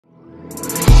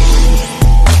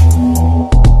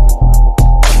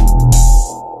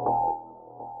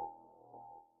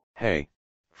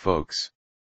folks.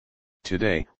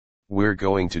 Today, we're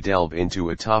going to delve into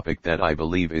a topic that I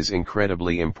believe is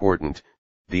incredibly important,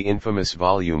 the infamous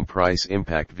volume price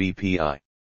impact VPI.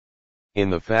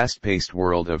 In the fast-paced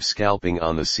world of scalping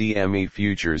on the CME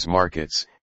futures markets,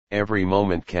 every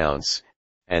moment counts,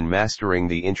 and mastering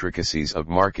the intricacies of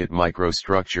market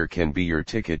microstructure can be your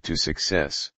ticket to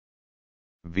success.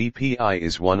 VPI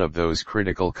is one of those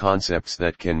critical concepts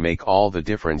that can make all the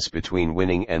difference between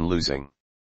winning and losing.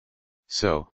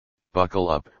 So, buckle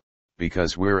up,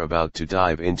 because we're about to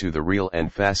dive into the real and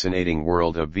fascinating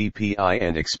world of VPI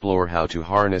and explore how to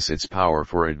harness its power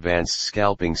for advanced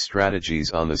scalping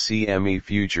strategies on the CME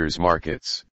futures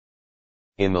markets.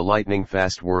 In the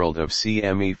lightning-fast world of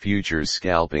CME futures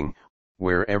scalping,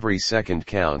 where every second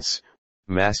counts,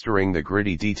 mastering the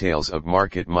gritty details of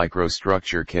market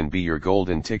microstructure can be your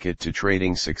golden ticket to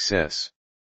trading success.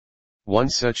 One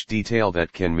such detail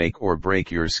that can make or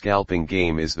break your scalping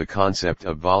game is the concept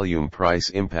of volume price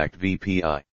impact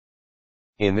VPI.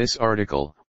 In this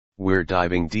article, we're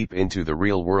diving deep into the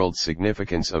real-world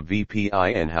significance of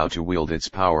VPI and how to wield its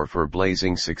power for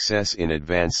blazing success in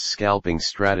advanced scalping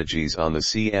strategies on the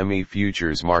CME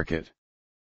futures market.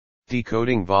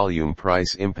 Decoding volume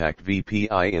price impact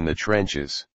VPI in the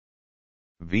trenches.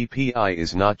 VPI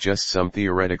is not just some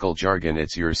theoretical jargon,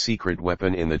 it's your secret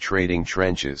weapon in the trading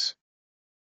trenches.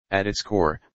 At its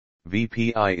core,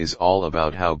 VPI is all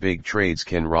about how big trades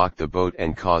can rock the boat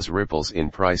and cause ripples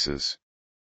in prices.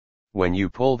 When you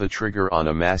pull the trigger on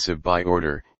a massive buy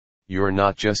order, you're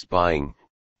not just buying,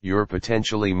 you're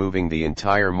potentially moving the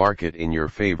entire market in your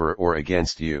favor or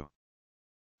against you.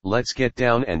 Let's get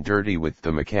down and dirty with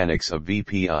the mechanics of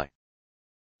VPI.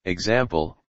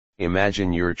 Example,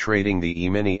 imagine you're trading the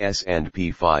E-mini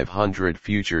S&P 500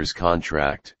 futures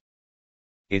contract.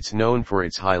 It's known for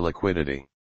its high liquidity.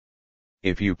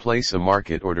 If you place a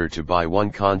market order to buy one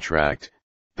contract,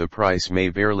 the price may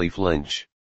barely flinch.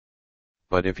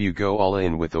 But if you go all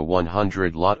in with a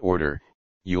 100 lot order,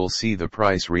 you'll see the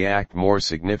price react more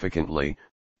significantly,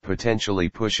 potentially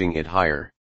pushing it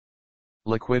higher.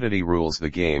 Liquidity rules the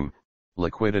game.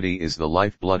 Liquidity is the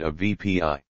lifeblood of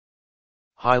VPI.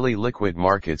 Highly liquid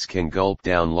markets can gulp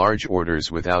down large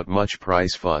orders without much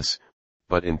price fuss,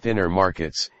 but in thinner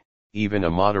markets, even a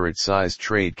moderate-sized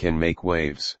trade can make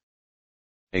waves.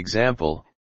 Example,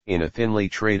 in a thinly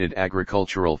traded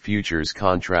agricultural futures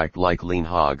contract like lean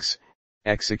hogs,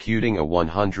 executing a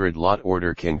 100 lot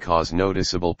order can cause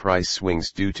noticeable price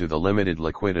swings due to the limited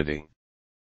liquidity.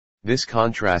 This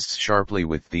contrasts sharply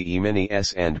with the E-mini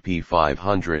S&P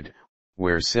 500,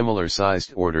 where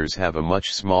similar-sized orders have a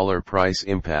much smaller price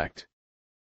impact.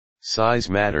 Size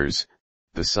matters.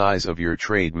 The size of your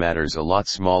trade matters a lot.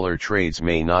 Smaller trades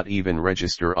may not even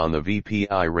register on the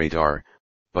VPI radar,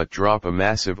 but drop a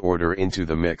massive order into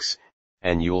the mix,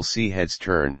 and you'll see heads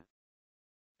turn.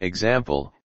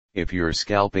 Example, if you're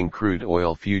scalping crude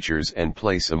oil futures and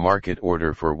place a market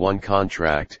order for one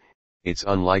contract, it's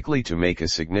unlikely to make a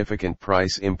significant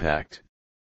price impact.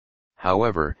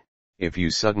 However, if you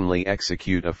suddenly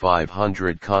execute a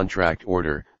 500 contract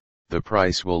order, the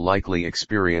price will likely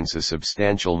experience a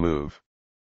substantial move.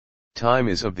 Time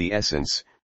is of the essence.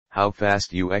 How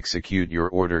fast you execute your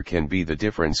order can be the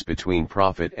difference between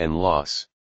profit and loss.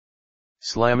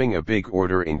 Slamming a big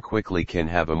order in quickly can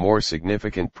have a more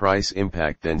significant price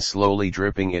impact than slowly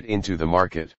dripping it into the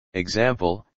market.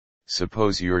 Example,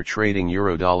 suppose you're trading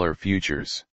Euro-dollar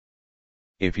futures.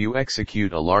 If you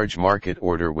execute a large market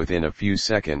order within a few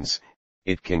seconds,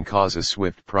 it can cause a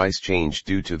swift price change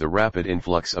due to the rapid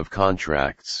influx of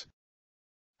contracts.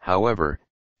 However,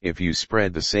 if you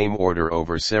spread the same order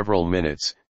over several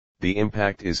minutes, the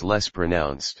impact is less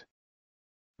pronounced.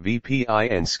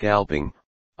 VPI and scalping,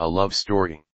 a love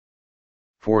story.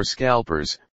 For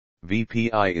scalpers,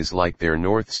 VPI is like their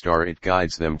North Star. It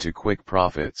guides them to quick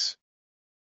profits.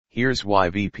 Here's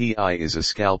why VPI is a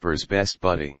scalper's best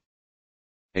buddy.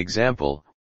 Example,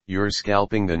 you're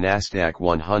scalping the Nasdaq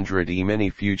 100 E-mini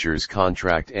futures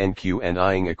contract NQ and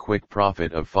eyeing a quick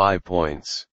profit of 5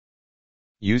 points.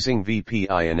 Using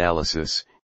VPI analysis,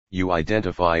 you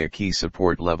identify a key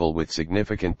support level with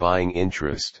significant buying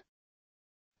interest.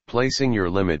 Placing your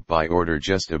limit buy order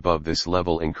just above this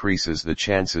level increases the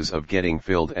chances of getting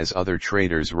filled as other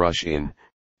traders rush in,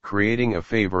 creating a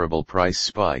favorable price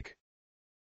spike.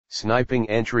 Sniping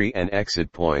entry and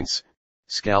exit points,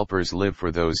 scalpers live for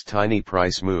those tiny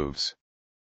price moves.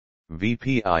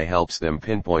 VPI helps them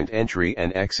pinpoint entry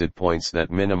and exit points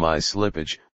that minimize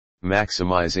slippage,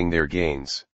 maximizing their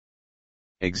gains.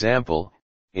 Example,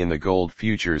 in the gold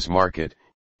futures market,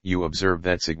 you observe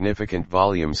that significant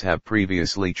volumes have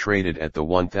previously traded at the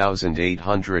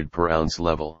 1,800 per ounce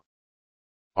level.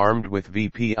 Armed with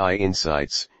VPI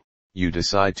insights, you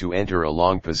decide to enter a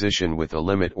long position with a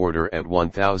limit order at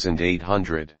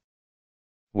 1,800.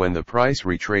 When the price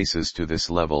retraces to this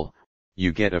level,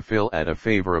 you get a fill at a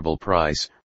favorable price,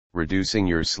 reducing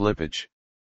your slippage.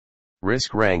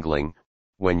 Risk wrangling: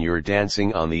 when you're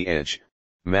dancing on the edge,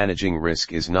 managing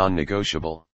risk is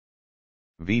non-negotiable.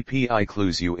 VPI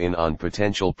clues you in on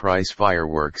potential price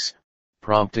fireworks,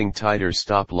 prompting tighter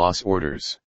stop-loss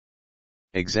orders.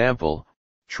 Example: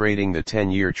 trading the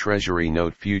 10-year Treasury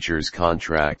note futures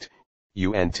contract,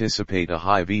 you anticipate a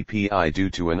high VPI due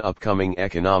to an upcoming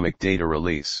economic data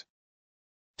release.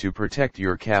 To protect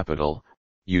your capital,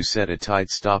 you set a tight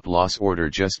stop-loss order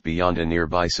just beyond a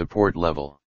nearby support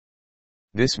level.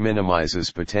 This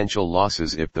minimizes potential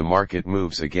losses if the market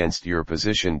moves against your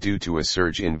position due to a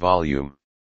surge in volume.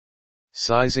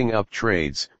 Sizing up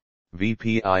trades: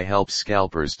 VPI helps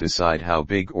scalpers decide how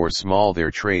big or small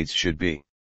their trades should be.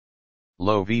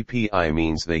 Low VPI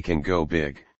means they can go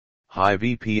big, high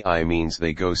VPI means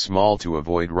they go small to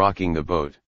avoid rocking the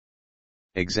boat.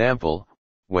 Example: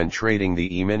 when trading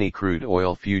the E-mini crude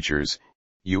oil futures,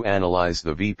 you analyze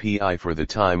the VPI for the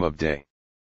time of day.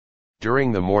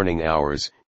 During the morning hours,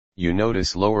 you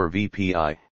notice lower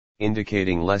VPI,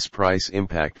 indicating less price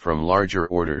impact from larger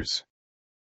orders.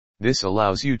 This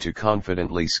allows you to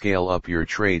confidently scale up your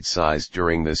trade size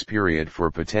during this period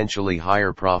for potentially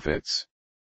higher profits.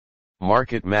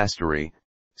 Market mastery: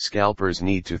 scalpers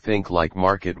need to think like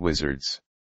market wizards.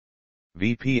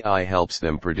 VPI helps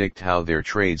them predict how their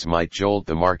trades might jolt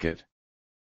the market.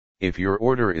 If your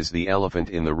order is the elephant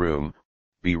in the room,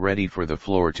 be ready for the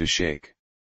floor to shake.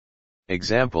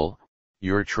 Example: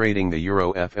 you're trading the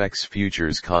Euro FX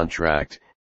futures contract,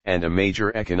 and a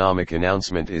major economic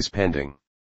announcement is pending.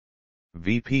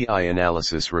 VPI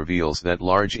analysis reveals that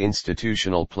large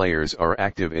institutional players are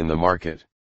active in the market.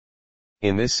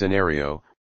 In this scenario,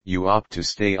 you opt to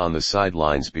stay on the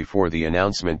sidelines before the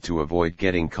announcement to avoid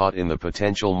getting caught in the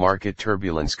potential market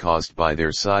turbulence caused by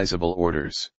their sizable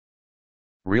orders.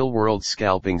 Real-world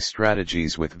scalping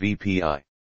strategies with VPI.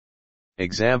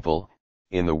 Example: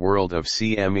 in the world of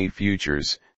CME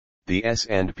futures, the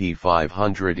S&P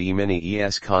 500 E-mini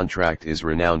ES contract is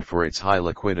renowned for its high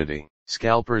liquidity.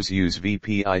 Scalpers use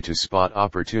VPI to spot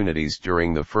opportunities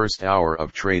during the first hour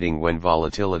of trading when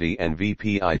volatility and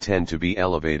VPI tend to be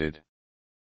elevated.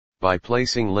 By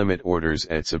placing limit orders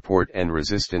at support and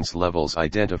resistance levels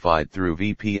identified through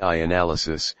VPI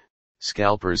analysis,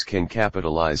 scalpers can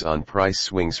capitalize on price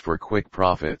swings for quick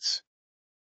profits.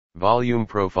 Volume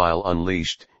Profile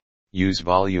Unleashed: use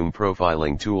volume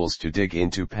profiling tools to dig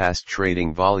into past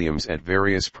trading volumes at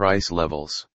various price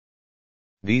levels.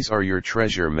 These are your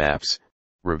treasure maps,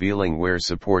 revealing where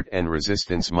support and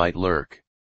resistance might lurk.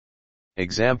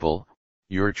 Example: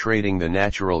 you're trading the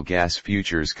natural gas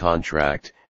futures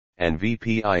contract, and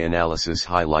VPI analysis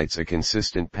highlights a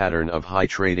consistent pattern of high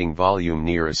trading volume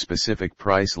near a specific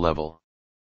price level.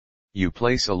 You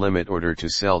place a limit order to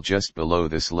sell just below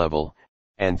this level,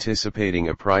 anticipating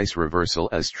a price reversal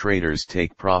as traders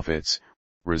take profits,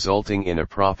 resulting in a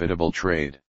profitable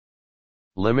trade.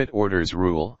 Limit orders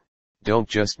rule: don't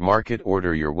just market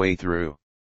order your way through.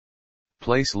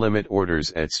 Place limit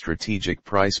orders at strategic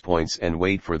price points and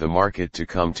wait for the market to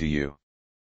come to you.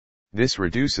 This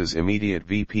reduces immediate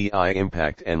VPI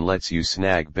impact and lets you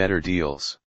snag better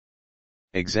deals.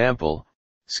 Example: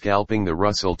 scalping the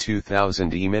Russell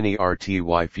 2000 E-mini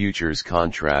RTY futures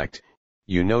contract,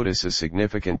 you notice a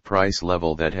significant price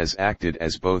level that has acted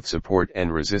as both support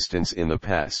and resistance in the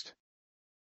past.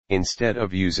 Instead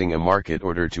of using a market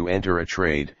order to enter a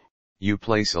trade, you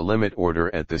place a limit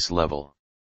order at this level.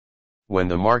 When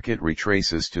the market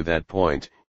retraces to that point,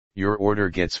 your order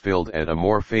gets filled at a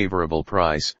more favorable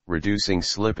price, reducing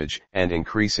slippage and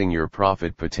increasing your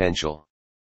profit potential.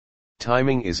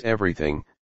 Timing is everything.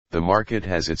 The market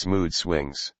has its mood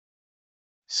swings.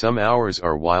 Some hours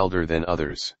are wilder than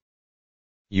others.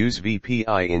 Use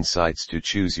VPI insights to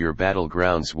choose your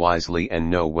battlegrounds wisely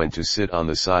and know when to sit on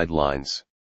the sidelines.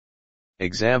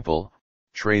 Example: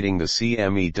 trading the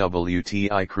CME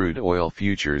WTI crude oil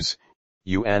futures,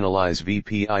 you analyze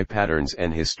VPI patterns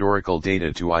and historical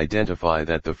data to identify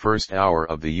that the first hour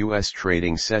of the US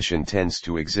trading session tends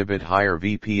to exhibit higher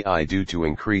VPI due to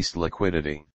increased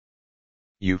liquidity.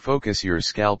 You focus your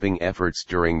scalping efforts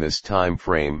during this time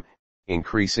frame,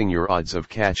 increasing your odds of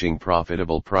catching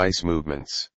profitable price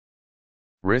movements.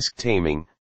 Risk taming: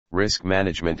 risk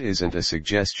management isn't a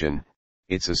suggestion,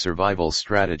 it's a survival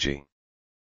strategy.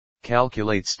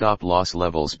 Calculate stop-loss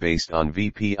levels based on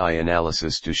VPI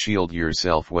analysis to shield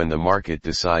yourself when the market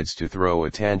decides to throw a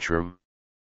tantrum.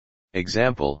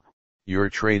 Example: You're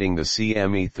trading the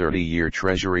CME 30-year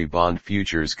Treasury Bond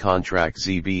Futures Contract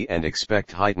ZB and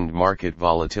expect heightened market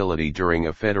volatility during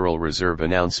a Federal Reserve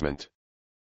announcement.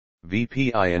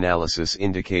 VPI analysis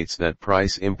indicates that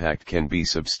price impact can be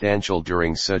substantial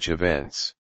during such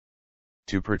events.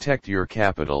 To protect your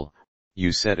capital,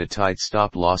 you set a tight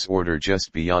stop-loss order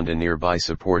just beyond a nearby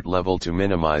support level to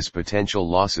minimize potential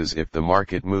losses if the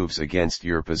market moves against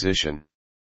your position.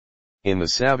 In the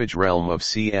savage realm of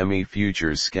CME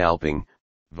futures scalping,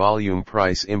 volume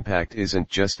price impact isn't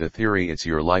just a theory, it's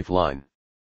your lifeline.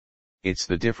 It's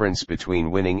the difference between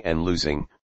winning and losing,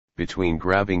 between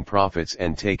grabbing profits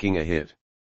and taking a hit.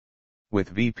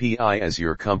 With VPI as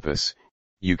your compass,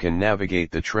 you can navigate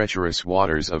the treacherous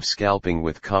waters of scalping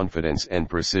with confidence and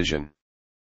precision.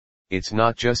 It's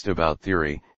not just about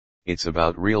theory, it's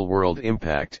about real-world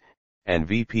impact, and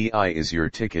VPI is your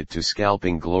ticket to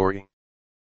scalping glory.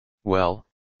 Well,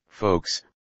 folks,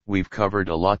 we've covered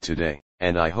a lot today,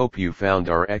 and I hope you found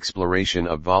our exploration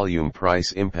of volume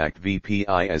price impact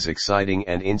VPI as exciting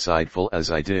and insightful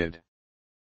as I did.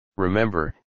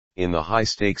 Remember, in the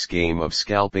high-stakes game of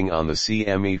scalping on the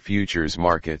CME futures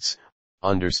markets,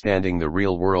 understanding the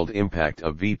real-world impact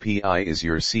of VPI is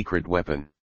your secret weapon.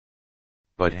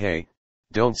 But hey,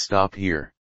 don't stop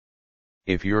here.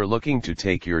 If you're looking to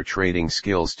take your trading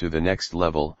skills to the next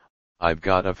level, I've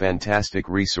got a fantastic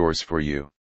resource for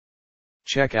you.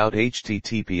 Check out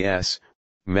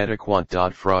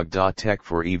https://metaquant.frog.tech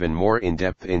for even more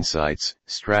in-depth insights,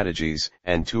 strategies,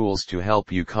 and tools to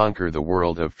help you conquer the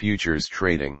world of futures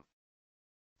trading.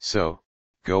 So,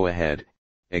 go ahead,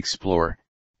 explore,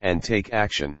 and take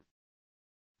action.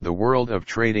 The world of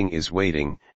trading is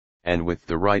waiting, and with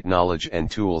the right knowledge and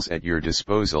tools at your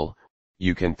disposal,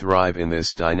 you can thrive in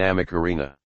this dynamic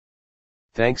arena.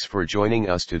 Thanks for joining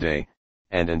us today,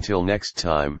 and until next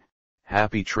time,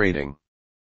 happy trading.